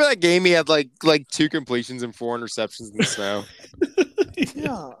 do you remember that game he had like 2 completions and 4 interceptions in the snow?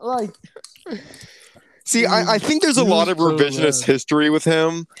 Yeah, like See, I think there's a lot of revisionist history with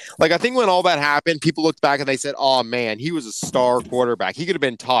him. Like, I think when all that happened, people looked back and they said, oh, man, he was a star quarterback. He could have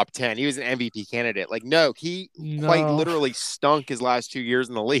been top 10. He was an MVP candidate. Like, no, he quite literally stunk his last 2 years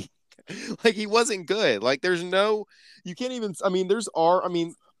in the league. Like, he wasn't good. Like, there's no – you can't even – I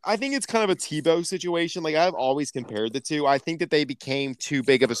mean, I think it's kind of a Tebow situation. Like, I've always compared the two. I think that they became too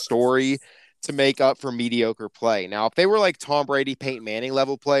big of a story to make up for mediocre play. Now, if they were like Tom Brady, Peyton Manning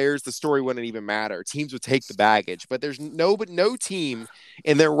level players, the story wouldn't even matter. Teams would take the baggage, but there's no team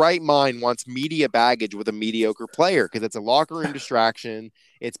in their right mind wants media baggage with a mediocre player because it's a locker room distraction.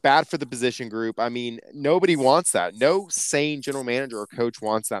 It's bad for the position group. I mean, nobody wants that. No sane general manager or coach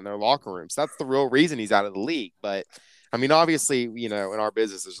wants that in their locker rooms. That's the real reason he's out of the league. But I mean, obviously, in our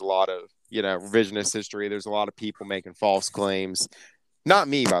business, there's a lot of, revisionist history. There's a lot of people making false claims. Not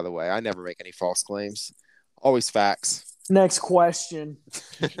me, by the way. I never make any false claims. Always facts. Next question.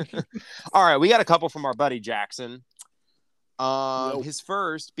 All right, we got a couple from our buddy Jackson. His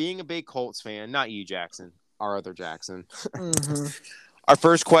first, being a big Colts fan, not you, Jackson, our other Jackson. Mm-hmm. Our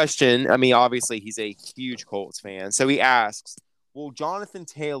first question, I mean, obviously he's a huge Colts fan. So he asks, will Jonathan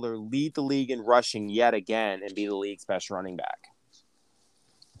Taylor lead the league in rushing yet again and be the league's best running back?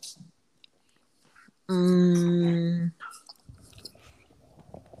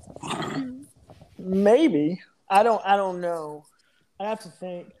 Maybe. I don't know. I have to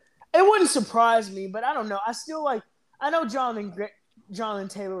think. It wouldn't surprise me, but I don't know. I know Jonathan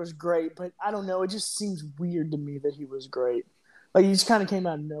Taylor was great, but I don't know. It just seems weird to me that he was great. Like, he just kind of came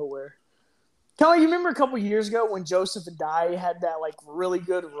out of nowhere. Kelly, you remember a couple years ago when Joseph Adai had that, like, really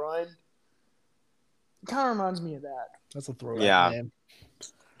good run? It kind of reminds me of that. That's a throwback, man.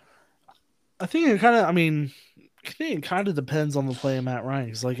 I think it kind of depends on the play of Matt Ryan.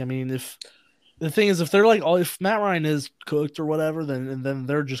 Because, if Matt Ryan is cooked or whatever, then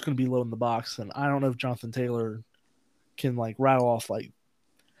they're just going to be low in the box. And I don't know if Jonathan Taylor can rattle off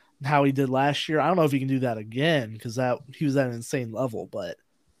how he did last year. I don't know if he can do that again because he was at an insane level. But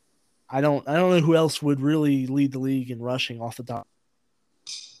I don't know who else would really lead the league in rushing off the top.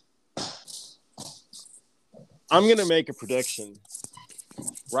 I'm going to make a prediction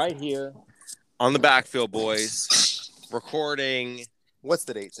right here on the Backfield Boys, recording. What's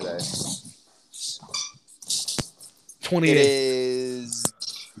the date today? 28th. It is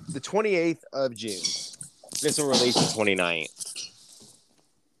the 28th of June. This will release the 29th.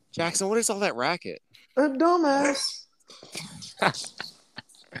 Jackson, what is all that racket? A dumbass.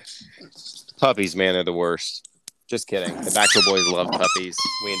 Puppies, man, are the worst. Just kidding. The Backfield Boys love puppies.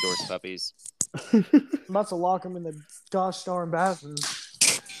 We endorse puppies. I'm about to lock him in the gosh darn bathroom.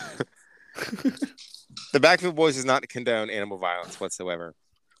 The Backfield Boys does not condone animal violence whatsoever.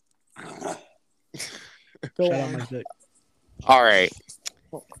 Go on. All right.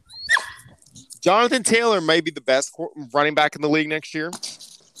 Jonathan Taylor may be the best running back in the league next year.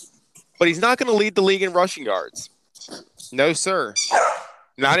 but he's not going to lead the league in rushing yards. No, sir.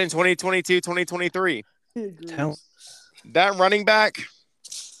 Not in 2022, 2023. That running back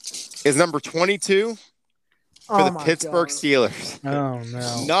is number 22 for the Pittsburgh Steelers. Oh, no.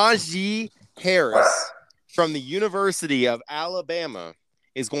 Najee Harris from the University of Alabama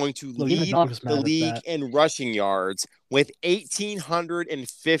is going to lead the league in rushing yards with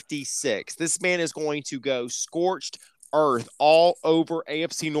 1,856. This man is going to go scorched earth all over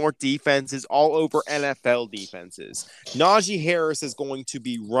AFC North defenses, all over NFL defenses. Najee Harris is going to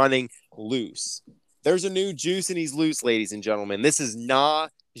be running loose. There's a new juice and he's loose, ladies and gentlemen. This is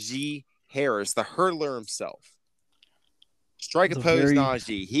Najee Harris, the hurdler himself. Strike a pose,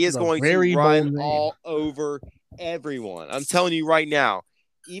 Najee. He is going to run all over everyone. I'm telling you right now,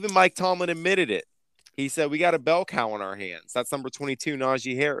 even Mike Tomlin admitted it. He said, we got a bell cow in our hands. That's number 22,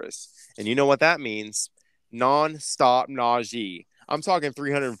 Najee Harris. And you know what that means? Non-stop Najee. I'm talking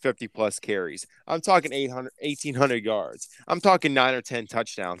 350-plus carries. I'm talking 1,800 yards. I'm talking 9 or 10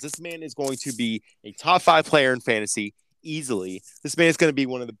 touchdowns. This man is going to be a top 5 player in fantasy easily. This man is going to be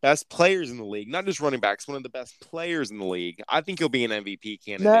one of the best players in the league, not just running backs, one of the best players in the league. I think he'll be an MVP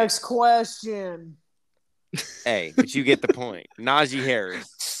candidate. Next question. Hey, but you get the point. Najee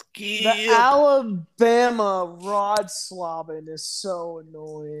Harris. The Alabama rod slobbing is so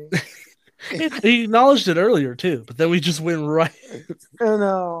annoying. He acknowledged it earlier too, but then we just went right. I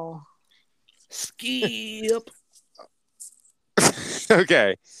know. Skip.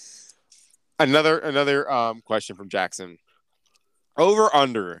 Okay. Another question from Jackson. Over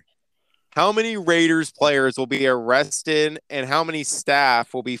under. How many Raiders players will be arrested and how many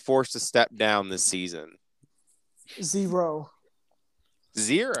staff will be forced to step down this season? 0.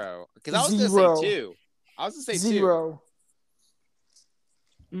 0? Because I was going to say 2. I was going to say 0. 2.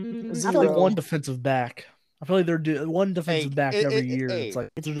 I feel like one defensive back. I feel like they're one defensive back every year. It's like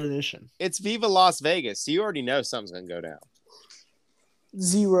it's a tradition. It's Viva Las Vegas, so you already know something's going to go down.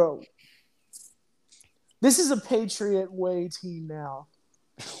 0. This is a Patriot way team now.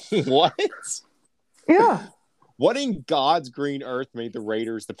 What? Yeah. What in God's green earth made the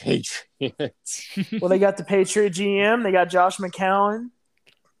Raiders the Patriots? Well, they got the Patriot GM. They got Josh McCown.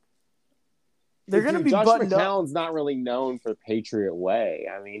 They're going to be buttoned up. Josh McCown's not really known for the Patriot way.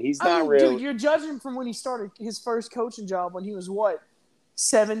 I mean, he's not really. Dude, you're judging from when he started his first coaching job when he was what,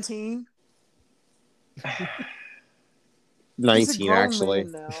 17? 19, actually.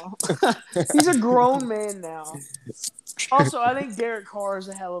 He's a grown man now. Also, I think Derek Carr is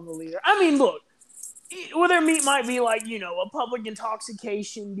a hell of a leader. I mean, look, well, their meat might be like, a public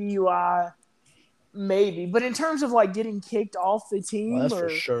intoxication, DUI, maybe. But in terms of like getting kicked off the team that's or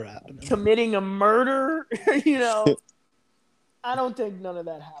for sure happening. Committing a murder, I don't think none of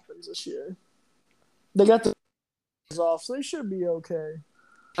that happens this year. They got the off, so they should be okay.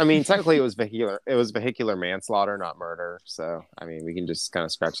 I mean, technically, it was vehicular manslaughter, not murder. So, I mean, we can just kind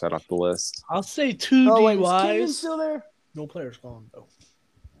of scratch that off the list. I'll say 2 DUIs. Wait, is Kenyon still there? No players gone though.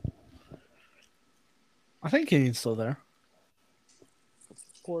 I think Kenyon's still there.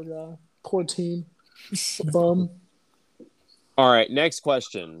 Poor guy. Poor team. Bum. All right, next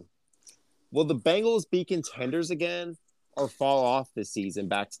question. Will the Bengals be contenders again or fall off this season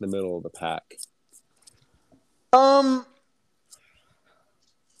back to the middle of the pack?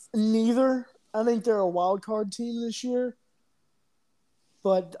 Neither. I think they're a wild card team this year.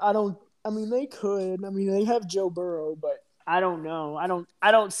 But they could. I mean, they have Joe Burrow, but I don't know.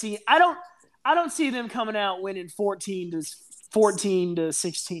 I don't see them coming out winning 14 to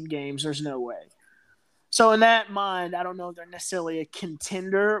 16 games. There's no way. So in that mind, I don't know if they're necessarily a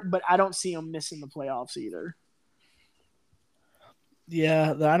contender, but I don't see them missing the playoffs either.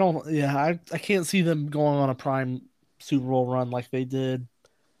 Yeah, I can't see them going on a prime Super Bowl run like they did.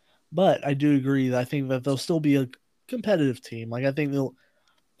 But I do agree that I think that they'll still be a competitive team. Like I think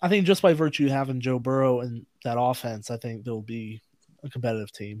just by virtue of having Joe Burrow and that offense, I think they'll be a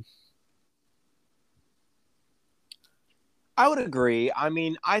competitive team. I would agree. I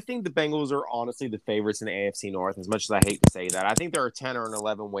mean, I think the Bengals are honestly the favorites in the AFC North, as much as I hate to say that. I think they're a 10 or an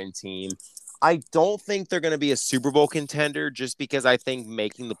 11 win team. I don't think they're going to be a Super Bowl contender just because I think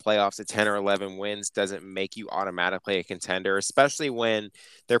making the playoffs at 10 or 11 wins doesn't make you automatically a contender, especially when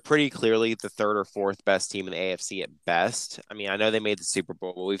they're pretty clearly the third or fourth best team in the AFC at best. I mean, I know they made the Super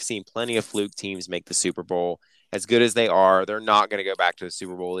Bowl, but we've seen plenty of fluke teams make the Super Bowl. As good as they are, they're not going to go back to the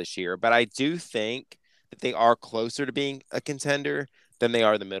Super Bowl this year. But I do think that they are closer to being a contender than they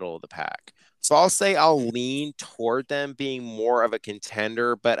are the middle of the pack. So I'll say I'll lean toward them being more of a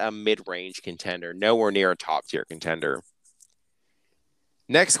contender, but a mid-range contender, nowhere near a top-tier contender.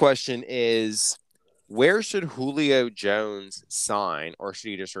 Next question is, Where should Julio Jones sign, or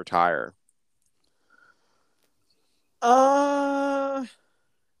should he just retire?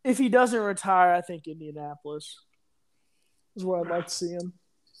 If he doesn't retire, I think Indianapolis is where I'd like to see him.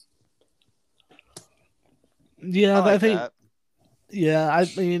 Yeah, I think. That. Yeah, I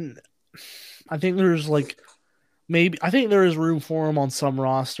mean, I think there's like I think there is room for him on some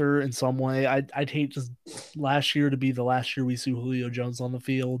roster in some way. I'd hate just last year to be the last year we see Julio Jones on the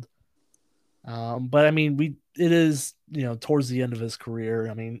field. But I mean, it is towards the end of his career.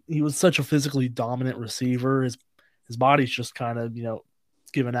 I mean, he was such a physically dominant receiver. His body's just kind of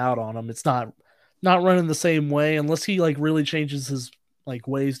given out on him. It's not running the same way unless he like really changes his like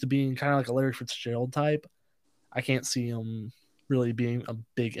ways to being kind of like a Larry Fitzgerald type. I can't see him really being a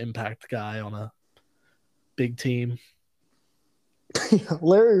big impact guy on a big team.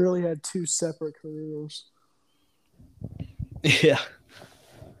 Larry really had two separate careers. Yeah.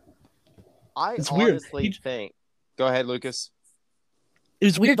 It's honestly think. Go ahead, Lucas. It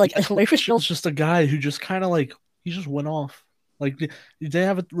was weird. Like Larry Fitzgerald's just a guy who just kind of like he just went off. Like he didn't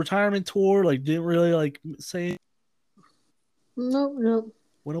have a retirement tour. Like didn't really like say. No.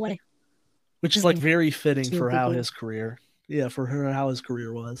 Went away. Which is like very fitting for how his career. Yeah, for how his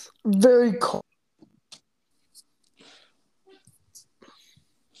career was. Very cool.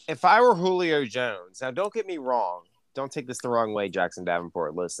 If I were Julio Jones, now don't get me wrong. Don't take this the wrong way, Jackson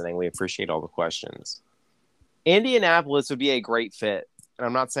Davenport listening. We appreciate all the questions. Indianapolis would be a great fit. And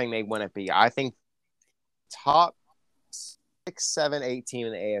I'm not saying they wouldn't be. I think top 6, 7, 8 team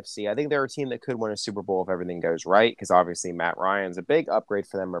in the AFC. I think they're a team that could win a Super Bowl if everything goes right. Because obviously Matt Ryan's a big upgrade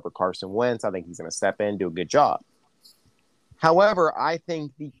for them over Carson Wentz. I think he's going to step in, do a good job. However, I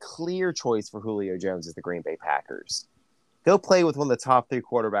think the clear choice for Julio Jones is the Green Bay Packers. Go play with one of the top 3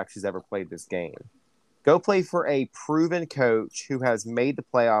 quarterbacks who's ever played this game. Go play for a proven coach who has made the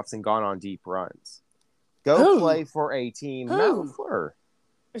playoffs and gone on deep runs. Go play for a team. Matt LaFleur.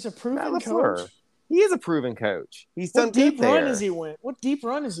 It's a proven coach. He is a proven coach. He's done good there. What deep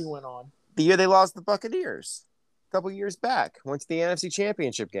run has he went on? The year they lost the Buccaneers. A couple years back. Went to the NFC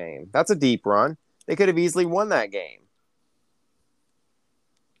Championship game. That's a deep run. They could have easily won that game.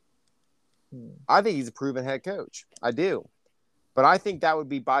 I think he's a proven head coach. I do. But I think that would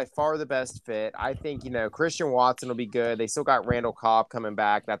be by far the best fit. I think, Christian Watson will be good. They still got Randall Cobb coming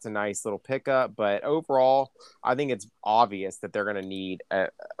back. That's a nice little pickup. But overall, I think it's obvious that they're going to need a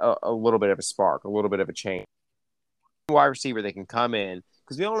little bit of a spark, a little bit of a change. Wide receiver, they can come in.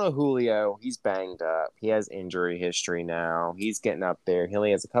 Because we all know Julio, he's banged up. He has injury history now. He's getting up there. He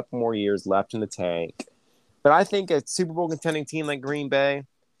only has a couple more years left in the tank. But I think a Super Bowl contending team like Green Bay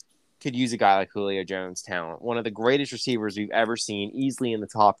could use a guy like Julio Jones' talent. One of the greatest receivers we've ever seen, easily in the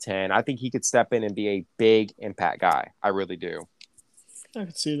top 10. I think he could step in and be a big impact guy. I really do. I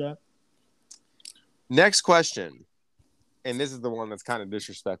could see that. Next question. And this is the one that's kind of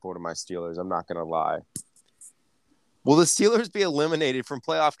disrespectful to my Steelers. I'm not going to lie. Will the Steelers be eliminated from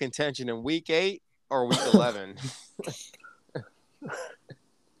playoff contention in Week 8 or Week 11?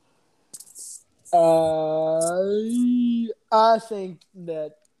 I think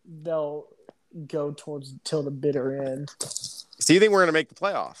that they'll go till the bitter end. So you think we're going to make the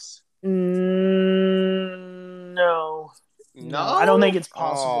playoffs? No. I don't think it's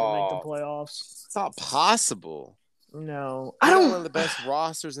possible to make the playoffs. It's not possible. No. I don't. One of the best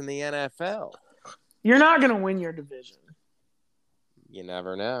rosters in the NFL. You're not going to win your division. You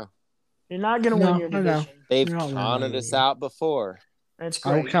never know. You're not going to win your division. They've counted us out before. That's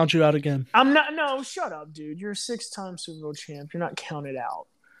great. I will count you out again. I'm not. No, shut up, dude. You're a 6-time Super Bowl champ. You're not counted out.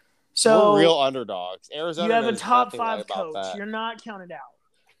 So we're real underdogs. Arizona. You have a top 5 coach. You're not counted out.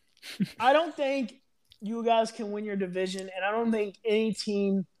 I don't think you guys can win your division, and I don't think any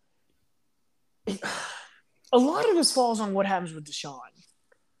team. A lot of this falls on what happens with Deshaun.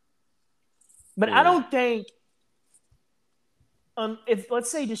 But I don't think. If let's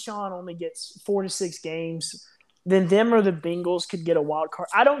say Deshaun only gets 4 to 6 games, then them or the Bengals could get a wild card.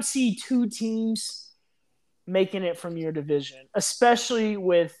 I don't see 2 teams making it from your division, especially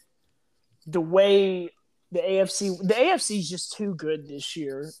with the way the AFC is just too good this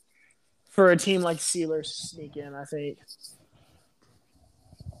year for a team like Steelers to sneak in, I think.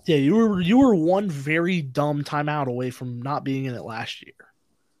 Yeah, you were one very dumb timeout away from not being in it last year.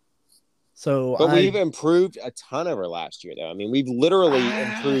 But we've improved a ton over last year, though. I mean, we've literally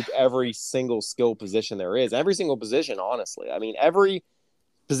improved every single skill position there is. Every single position, honestly. I mean, every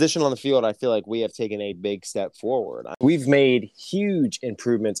position on the field, I feel like we have taken a big step forward. We've made huge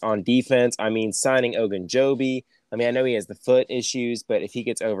improvements on defense. I mean, signing Ogunjobi, I mean, I know he has the foot issues, but if he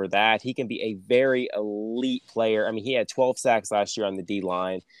gets over that, he can be a very elite player. I mean, he had 12 sacks last year on the D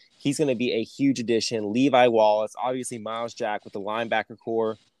line. He's going to be a huge addition. Levi Wallace, obviously Miles Jack with the linebacker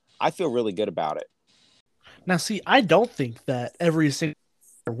core. I feel really good about it. Now, see, I don't think that every single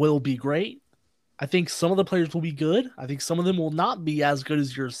player will be great. I think some of the players will be good. I think some of them will not be as good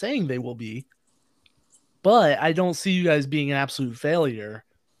as you're saying they will be. But I don't see you guys being an absolute failure.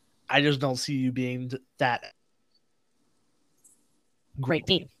 I just don't see you being that great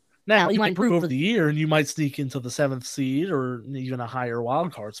team. Now, you might improve over the year and you might sneak into the 7th seed or even a higher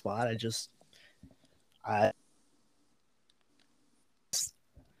wild card spot. I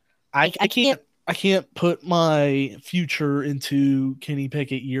can't put my future into Kenny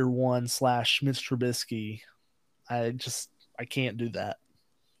Pickett year 1 / Mitch Trubisky. I can't do that.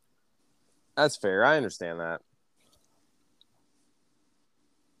 That's fair. I understand that.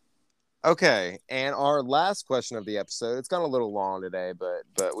 Okay, and our last question of the episode, it's gone a little long today,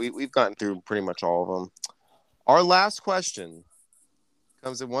 but we've gotten through pretty much all of them. Our last question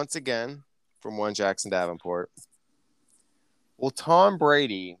comes in once again from one Jackson Davenport. Will Tom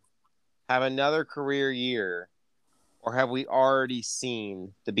Brady have another career year, or have we already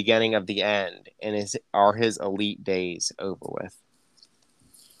seen the beginning of the end, and are his elite days over with?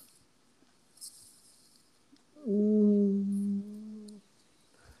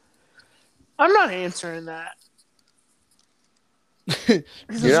 I'm not answering that. You're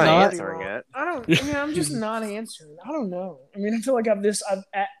not answering it. I'm just not answering. I don't know. I mean, I feel like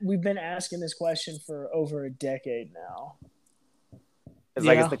we've been asking this question for over a decade now. It's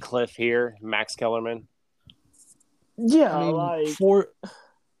like it's the cliff here, Max Kellerman. Yeah, I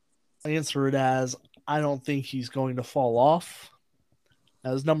answer it as I don't think he's going to fall off.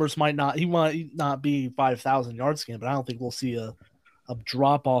 Now, his numbers might not be 5,000 yards again, but I don't think we'll see a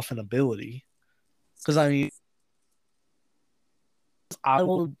drop off in ability. Because I mean,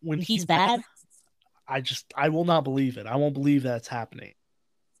 when he's bad, I will not believe it. I won't believe that's happening.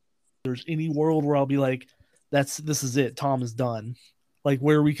 If there's any world where I'll be like, this is it. Tom is done. Like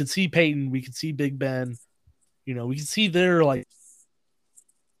where we could see Peyton, we could see Big Ben, we can see their like.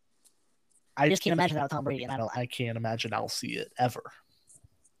 I just can't imagine that with Tom Brady, and I can't imagine I'll see it ever.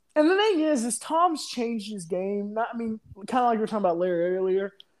 And the thing is Tom's changed his game. Kind of like we were talking about Larry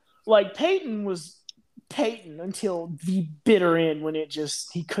earlier. Like Peyton was Peyton until the bitter end when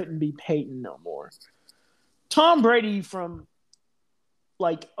he couldn't be Peyton no more. Tom Brady from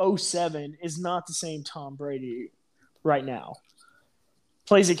like 2007 is not the same Tom Brady right now.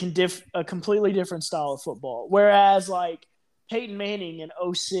 Plays a completely different style of football. Whereas like Peyton Manning in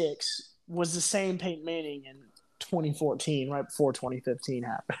 2006 was the same Peyton Manning in 2014, right before 2015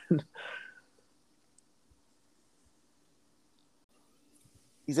 happened.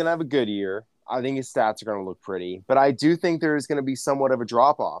 He's going to have a good year. I think his stats are going to look pretty. But I do think there is going to be somewhat of a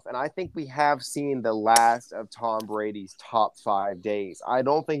drop-off. And I think we have seen the last of Tom Brady's top 5 days. I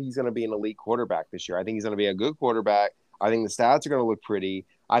don't think he's going to be an elite quarterback this year. I think he's going to be a good quarterback. I think the stats are going to look pretty.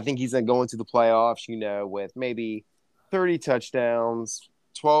 I think he's going to go into the playoffs, with maybe 30 touchdowns,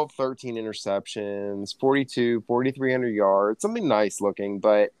 12, 13 interceptions, 4,300 yards, something nice looking.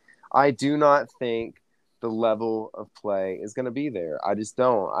 But I do not think the level of play is going to be there. I just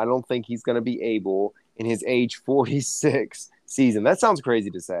don't. I don't think he's going to be able in his age 46 season. That sounds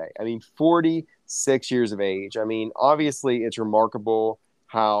crazy to say. 46 years of age. Obviously it's remarkable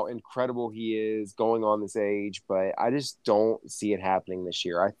how incredible he is going on this age, but I just don't see it happening this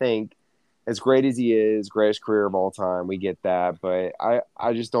year. I think as great as he is, greatest career of all time, we get that, but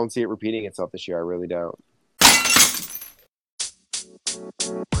I just don't see it repeating itself this year. I really don't.